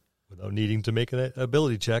ceilings, without needing to make an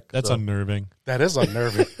ability check. That's unnerving. That is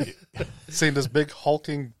unnerving. Seeing this big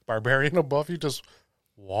hulking barbarian above you, just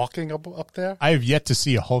walking up there. I have yet to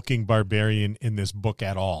see a hulking barbarian in this book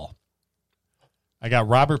at all. I got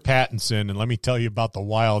Robert Pattinson, and let me tell you about the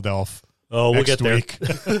wild elf. Oh, we'll get there.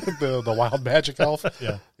 the wild magic elf.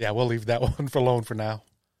 Yeah, we'll leave that one alone for now.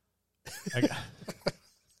 I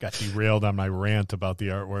got derailed on my rant about the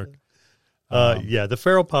artwork. The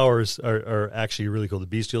feral powers are actually really cool. The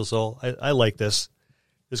bestial soul, I like this.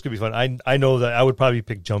 This could be fun. I know that I would probably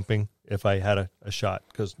pick jumping if I had a shot,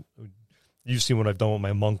 because you've seen what I've done with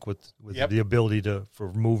my monk with the ability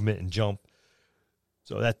for movement and jump.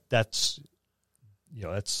 So that's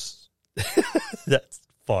that's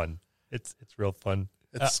fun. It's real fun.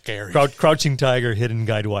 It's scary. Crouching tiger, hidden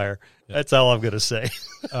guide wire. Yeah. That's all I'm going to say.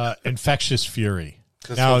 Infectious fury.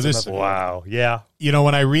 Wow. Yeah.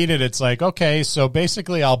 When I read it, it's like, okay, so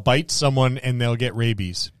basically I'll bite someone and they'll get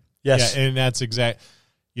rabies. Yes. Yeah, and that's exact.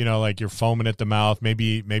 Like you're foaming at the mouth.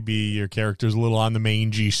 Maybe your character's a little on the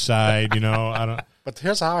mangy side. I don't. But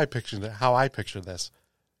here's how I picture this.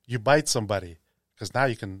 You bite somebody because now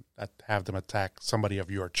you can have them attack somebody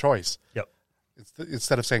of your choice. Yep.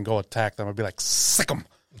 Instead of saying go attack them, I'd be like, sick them.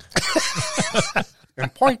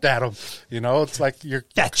 And point at them. It's like you're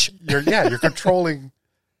controlling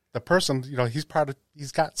the person.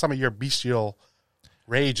 He's got some of your bestial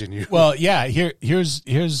rage in you. Well, yeah. Here's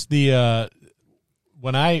the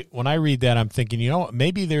when I read that, I'm thinking,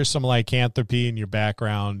 maybe there's some lycanthropy in your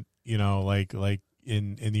background. Like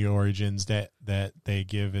in the origins that they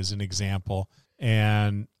give as an example,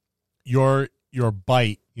 and your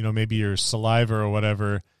bite, maybe your saliva or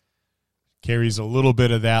whatever, carries a little bit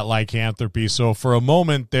of that lycanthropy. So for a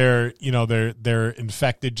moment, they're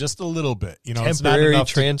infected just a little bit. It's not enough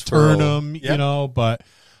transfer to turn them. Yep.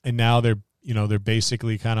 And now they're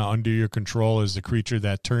basically kind of under your control as the creature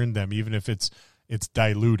that turned them, even if it's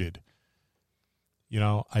diluted.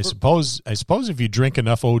 I suppose if you drink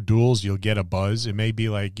enough O'Doul's, you'll get a buzz. It may be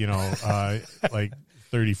like like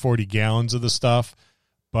 30, 40 gallons of the stuff.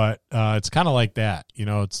 But it's kind of like that,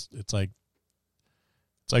 It's like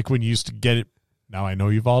when you used to get it. Now I know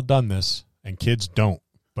you've all done this, and kids don't.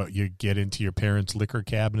 But you get into your parents' liquor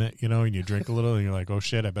cabinet, and you drink a little, and you're like, "Oh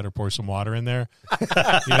shit, I better pour some water in there,"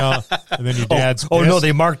 And then your dad's oh no,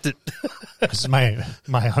 they marked it. This is my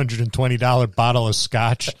 $120 bottle of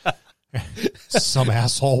scotch. Some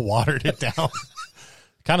asshole watered it down.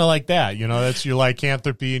 Kind of like that, that's your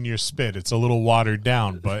lycanthropy in your spit. It's a little watered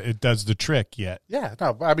down, but it does the trick yet. Yeah,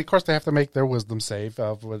 no, I mean, of course they have to make their wisdom save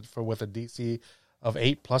with a DC of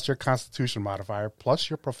 8 plus your Constitution modifier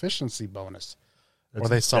plus your proficiency bonus.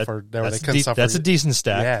 That's suffer. That's a decent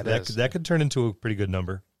stat. Yeah, that could turn into a pretty good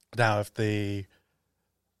number. Now, if the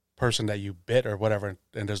person that you bit or whatever,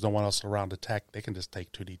 and there's no one else around to attack, they can just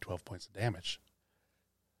take 2d12 points of damage.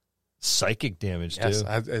 Psychic damage too.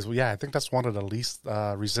 I think that's one of the least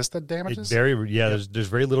resisted damages. There's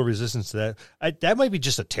very little resistance to that. That might be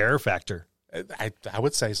just a terror factor. I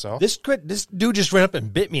would say so. This dude just ran up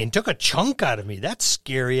and bit me and took a chunk out of me. That's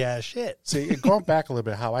scary ass shit. See, going back a little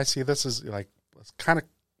bit, how I see this is like it's kind of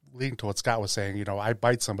leading to what Scott was saying, I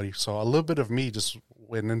bite somebody. So a little bit of me just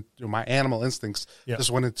went into my animal instincts,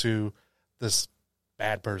 just went into this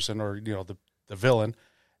bad person or, the villain.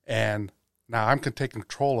 And now I'm taking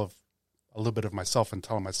control of a little bit of myself and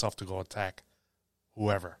telling myself to go attack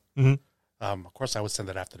whoever. Mm-hmm. Of course, I would send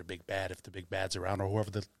it after the big bad if the big bad's around or whoever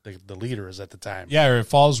the leader is at the time. Yeah, or it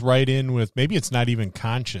falls right in with, maybe it's not even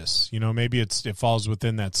conscious. Maybe it falls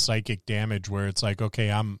within that psychic damage where it's like, okay,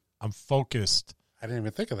 I'm focused. I didn't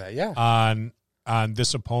even think of that. Yeah, on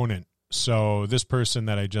this opponent. So this person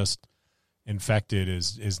that I just infected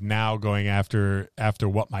is now going after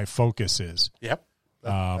what my focus is. Yep,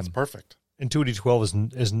 that's perfect. And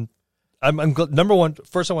 2d12 is I'm number one.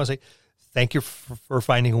 First, I want to say thank you for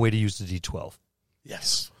finding a way to use the d12.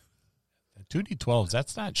 Yes. 2d12s,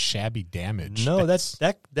 that's not shabby damage. No, that's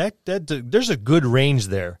there's a good range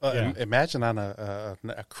there. Imagine on a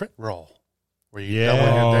crit roll where you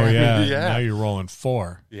now you're rolling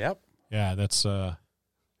 4. Yep. Yeah, that's there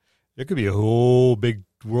could be a whole big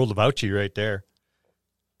world of ouchie right there.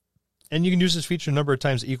 And you can use this feature a number of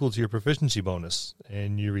times equal to your proficiency bonus,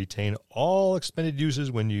 and you retain all expended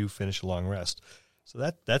uses when you finish a long rest.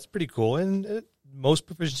 So that's pretty cool. And most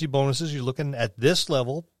proficiency bonuses, you're looking at this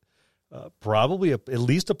level, probably at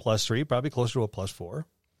least a +3, probably closer to a +4.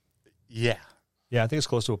 Yeah. Yeah, I think it's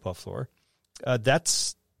close to a +4.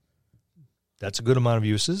 That's a good amount of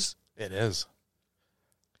uses. It is.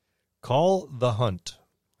 Call the Hunt.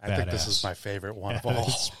 I think this is my favorite one of all.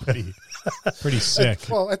 It's pretty sick.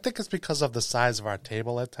 Well, I think it's because of the size of our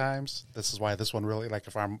table at times. This is why this one really, like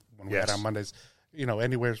when we had our Mondays, we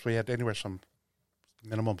had anywhere from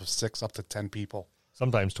minimum of 6 up to 10 people.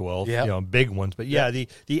 Sometimes 12, big ones. But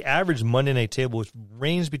the average Monday night table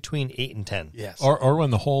ranged between 8 and 10. Yes. Or when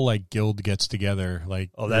the whole guild gets together,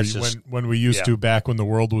 when we used to back when the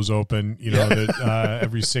world was open, that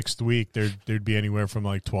every 6th week there'd be anywhere from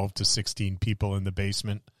 12 to 16 people in the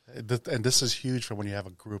basement. And this is huge for when you have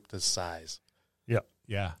a group this size. Yeah.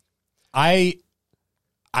 Yeah. I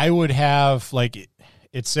would have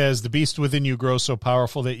it says the beast within you grows so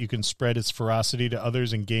powerful that you can spread its ferocity to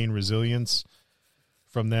others and gain resilience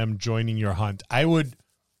from them joining your hunt. I would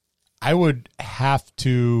have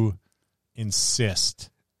to insist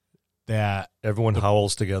that everyone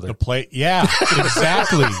howls together.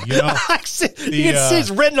 Exactly. You can see it's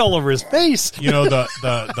written all over his face.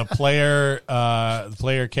 The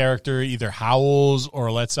player character either howls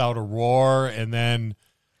or lets out a roar, and then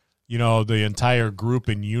the entire group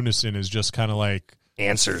in unison is just kind of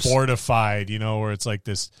answers fortified. Where it's like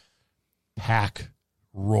this pack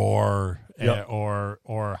roar.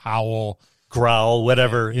 Or howl, growl,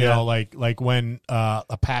 whatever. Like when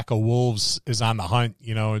a pack of wolves is on the hunt.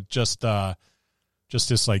 Just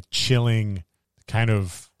this chilling kind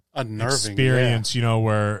of unnerving experience.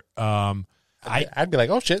 Where I'd be like,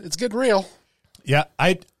 oh shit, it's getting real. Yeah,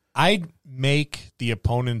 I'd make the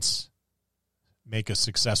opponents make a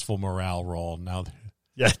successful morale roll. Now,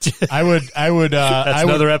 yeah, I would. That's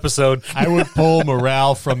another episode. I would pull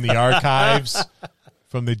morale from the archives.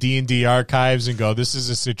 From the D&D archives and go, this is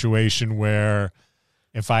a situation where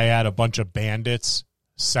if I had a bunch of bandits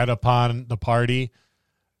set upon the party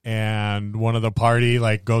and one of the party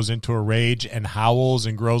goes into a rage and howls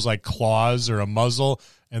and grows claws or a muzzle,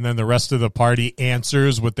 and then the rest of the party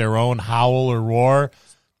answers with their own howl or roar,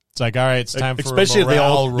 it's all right, it's time for especially a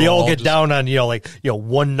morale if they all get down on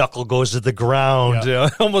one knuckle goes to the ground,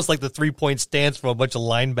 almost like the 3-point stance from a bunch of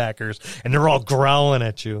linebackers, and they're all growling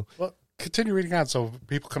at you. Well, continue reading on so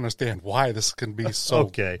people can understand why this can be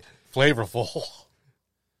so flavorful.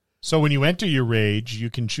 So when you enter your rage,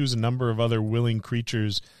 you can choose a number of other willing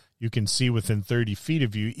creatures you can see within 30 feet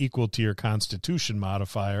of you equal to your Constitution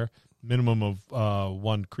modifier, minimum of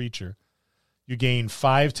 1 creature. You gain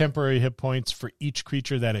 5 temporary hit points for each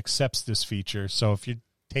creature that accepts this feature. So if your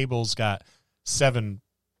table's got 7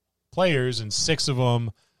 players and 6 of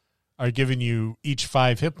them are giving you each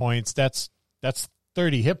 5 hit points, that's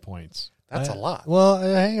 30 hit points. That's a lot. Well,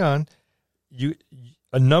 hang on.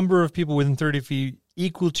 A number of people within 30 feet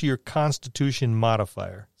equal to your Constitution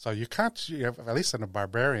modifier. So you can't, at least in a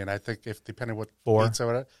Barbarian, I think if depending what 4, feats or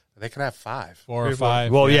whatever, they can have 5. 4 or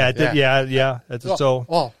 5. Well, yeah.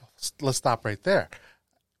 Well, let's stop right there.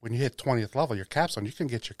 When you hit 20th level, your capstone, you can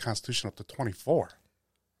get your Constitution up to 24.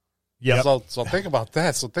 Yeah. So think about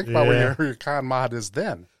that. So think about where your con mod is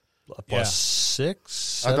then. +6,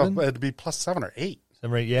 7? It'd be +7 or 8.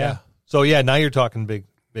 7 or 8, yeah. So, now you're talking big.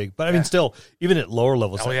 But, I mean, still, even at lower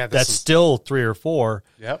levels, that's still 3 or 4.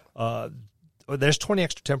 Yep. There's 20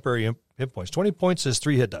 extra temporary hit points. 20 points is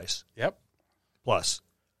 3 hit dice. Yep. Plus.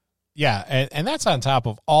 Yeah, and that's on top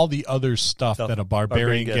of all the other stuff that a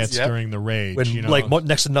barbarian gets during the rage. When like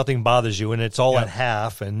next to nothing bothers you, and it's all at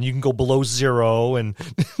half, and you can go below 0, and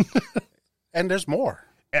and there's more.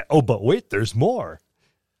 Oh, but wait, there's more.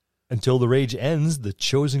 Until the rage ends, the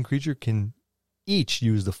chosen creature can each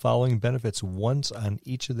use the following benefits once on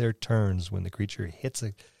each of their turns. When the creature hits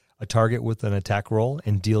a target with an attack roll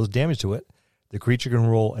and deals damage to it, the creature can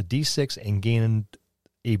roll a d6 and gain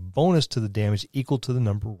a bonus to the damage equal to the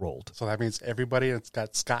number rolled. So that means everybody that's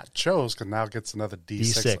got Scott chose can now gets another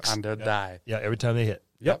D6 on their die. Yeah, every time they hit.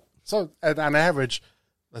 Yep. So on average,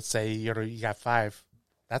 let's say you got 5.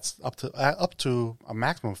 That's up to a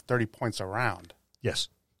maximum of 30 points a round. Yes.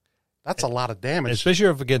 That's a lot of damage. Especially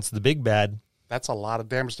if against the big bad. That's a lot of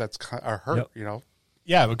damage that's hurt,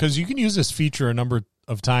 Yeah, because you can use this feature a number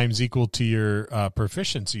of times equal to your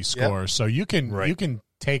proficiency score. Yep. So you can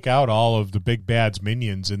take out all of the big bad's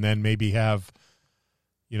minions and then maybe have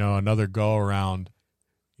another go around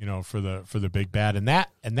for the big bad, and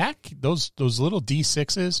those little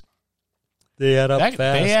D6s, they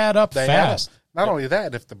add up fast. Not only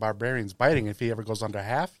that, if the barbarian's biting, if he ever goes under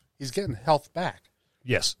half, he's getting health back.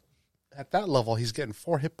 Yes, at that level he's getting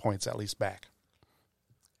 4 hit points at least back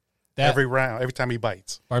every round, every time he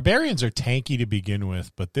bites. Barbarians are tanky to begin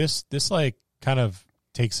with, but this like kind of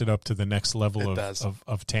takes it up to the next level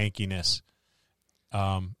of tankiness.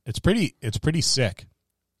 It's pretty sick.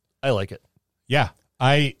 I like it. Yeah,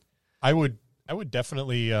 I would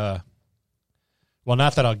definitely. Well,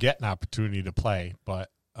 not that I'll get an opportunity to play, but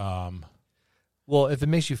well, if it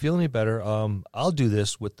makes you feel any better, I'll do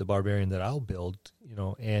this with the barbarian that I'll build.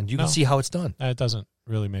 And you can see how it's done. It doesn't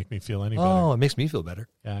really make me feel any better. Oh, it makes me feel better.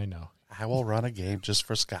 Yeah, I know. I will run a game just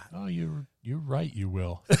for Scott. Oh, you're right. You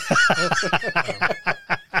will.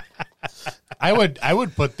 I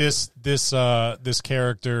would put this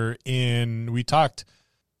character in. We talked,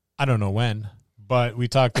 I don't know when, but we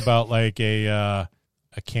talked about like a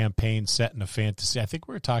campaign set in a fantasy. I think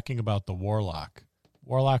we were talking about the warlock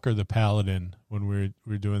or the paladin when we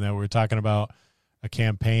were doing that. We were talking about a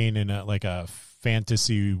campaign in a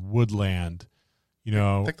fantasy woodland.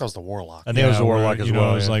 I think that was the warlock. I think it was the warlock as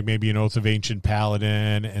well. It was like maybe an Oath of Ancient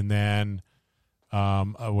Paladin, and then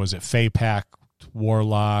was it Fey Pact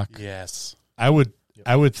Warlock? Yes. I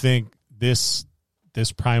would think this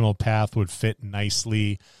Primal Path would fit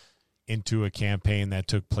nicely into a campaign that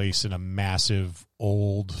took place in a massive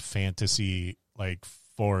old fantasy like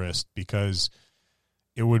forest, because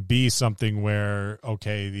it would be something where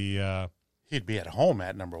he'd be at home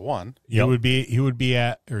at number 1. He would be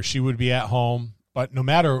at, or she would be at home. But no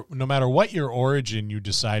matter what your origin you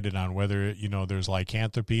decided on, whether there's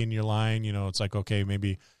lycanthropy in your line, it's like, okay,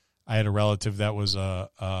 maybe I had a relative that was a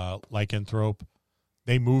lycanthrope.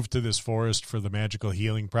 They moved to this forest for the magical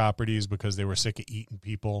healing properties because they were sick of eating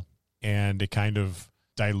people, and it kind of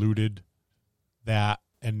diluted that.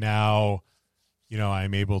 And now,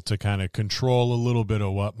 I'm able to kind of control a little bit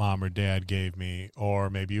of what mom or dad gave me, or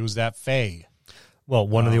maybe it was that Fae. Well,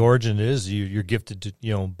 one of the origin is you're gifted to,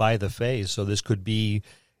 by the Fae. So this could be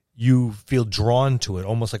you feel drawn to it,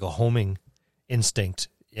 almost like a homing instinct.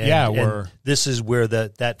 And this is where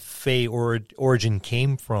that Fae origin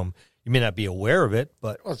came from. You may not be aware of it,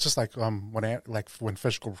 but it's just like when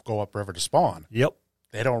fish go upriver to spawn. Yep,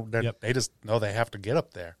 they don't. They just know they have to get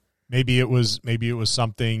up there. Maybe it was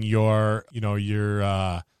something your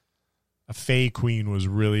a Fae queen was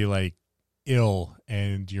really like ill,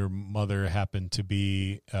 and your mother happened to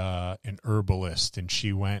be an herbalist, and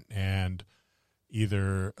she went and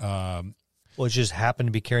either it just happened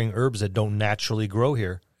to be carrying herbs that don't naturally grow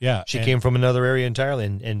here. Yeah, she came from another area entirely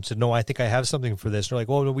and said, no, I think I have something for this. And they're like,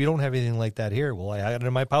 well, we don't have anything like that here. Well, I had it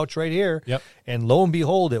in my pouch right here. Yep. And lo and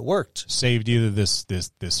behold, it worked. Saved either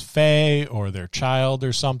this Fae or their child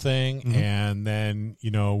or something. Mm-hmm. And then,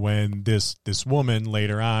 when this woman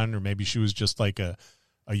later on, or maybe she was just like a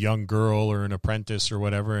young girl or an apprentice or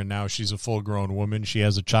whatever, and now she's a full-grown woman, she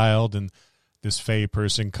has a child, and this Fae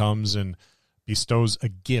person comes and bestows a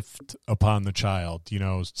gift upon the child,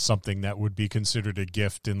 something that would be considered a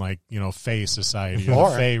gift in Fae society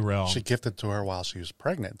or the Fae realm. She gifted to her while she was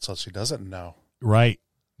pregnant, so she doesn't know. Right.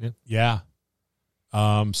 Yeah.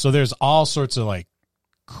 So there's all sorts of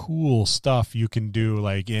cool stuff you can do,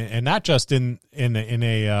 and not just in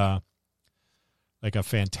a a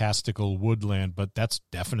fantastical woodland, but that's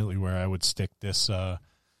definitely where I would stick this. It's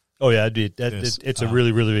a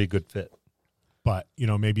really, really, really good fit. But,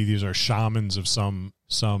 maybe these are shamans of some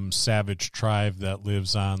savage tribe that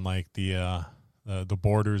lives on the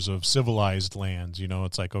borders of civilized lands.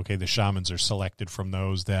 It's like, okay, the shamans are selected from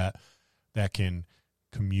those that can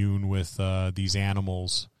commune with these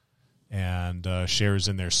animals and shares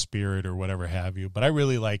in their spirit or whatever have you. But I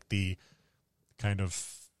really like the kind of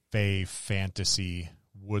fae fantasy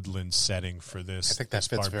woodland setting for this. I think that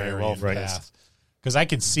fits Barbarian very well for path, because I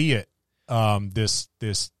can see it.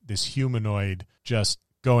 This humanoid just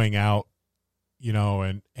going out,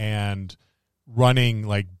 and running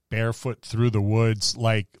like barefoot through the woods,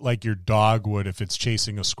 like your dog would if it's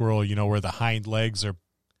chasing a squirrel. Where the hind legs are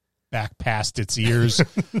back past its ears,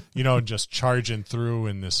 just charging through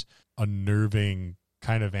in this unnerving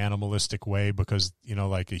kind of animalistic way, because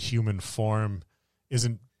like a human form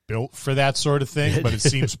isn't built for that sort of thing, but it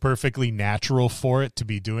seems perfectly natural for it to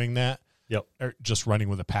be doing that. Yep. Or just running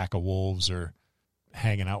with a pack of wolves or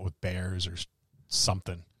hanging out with bears or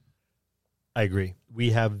something. I agree.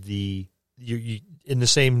 We have you in the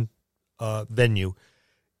same venue.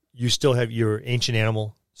 You still have your ancient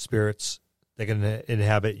animal spirits that can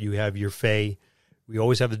inhabit. You have your fae. We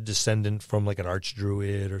always have a descendant from like an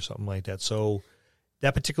archdruid or something like that. So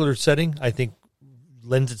that particular setting, I think,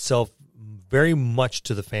 lends itself very much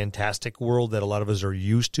to the fantastic world that a lot of us are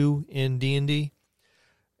used to in D&D.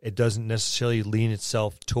 It doesn't necessarily lean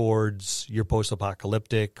itself towards your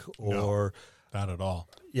post-apocalyptic or... No, not at all.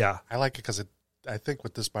 Yeah. I like it because I think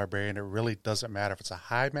with this Barbarian, it really doesn't matter if it's a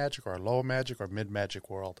high magic or a low magic or mid-magic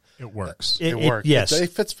world. It works. It works. Yes. It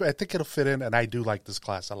fits. I think it'll fit in, and I do like this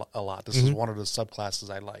class a lot. This is one of the subclasses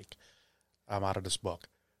I like out of this book.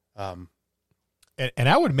 And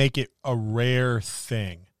I would make it a rare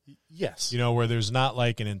thing. Yes. Where there's not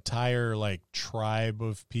like an entire like tribe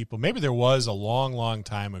of people. Maybe there was a long, long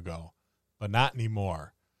time ago, but not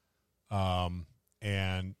anymore.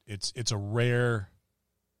 And it's a rare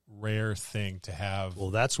thing to have.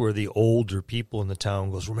 Well, that's where the older people in the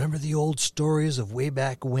town goes, remember the old stories of way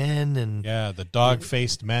back when? And yeah, the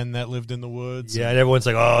dog-faced men that lived in the woods. Yeah, and everyone's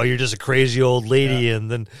like, oh, you're just a crazy old lady. Yeah. And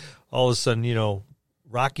then all of a sudden,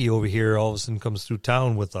 Rocky over here all of a sudden comes through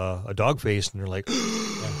town with a dog face, and they're like,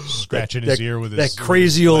 scratching his ear with his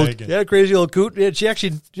crazy old crazy old coot. Yeah, she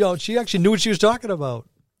actually knew what she was talking about.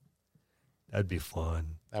 That'd be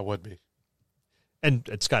fun. That would be. And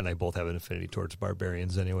Scott and I both have an affinity towards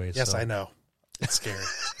barbarians, anyway. Yes, so. I know. It's scary.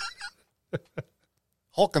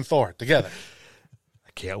 Hulk and Thor together. I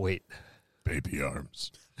can't wait. Baby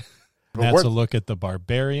arms. That's a look at the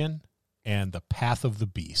Barbarian and the Path of the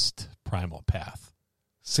Beast, Primal Path.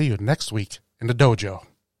 See you next week in the dojo.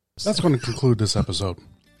 That's going to conclude this episode.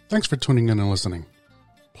 Thanks for tuning in and listening.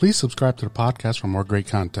 Please subscribe to the podcast for more great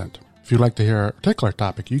content. If you'd like to hear a particular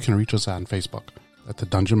topic, you can reach us on Facebook at the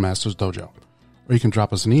Dungeon Masters Dojo, or you can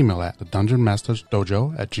drop us an email at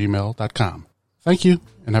thedungeonmastersdojo@gmail.com. Thank you,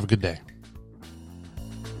 and have a good day.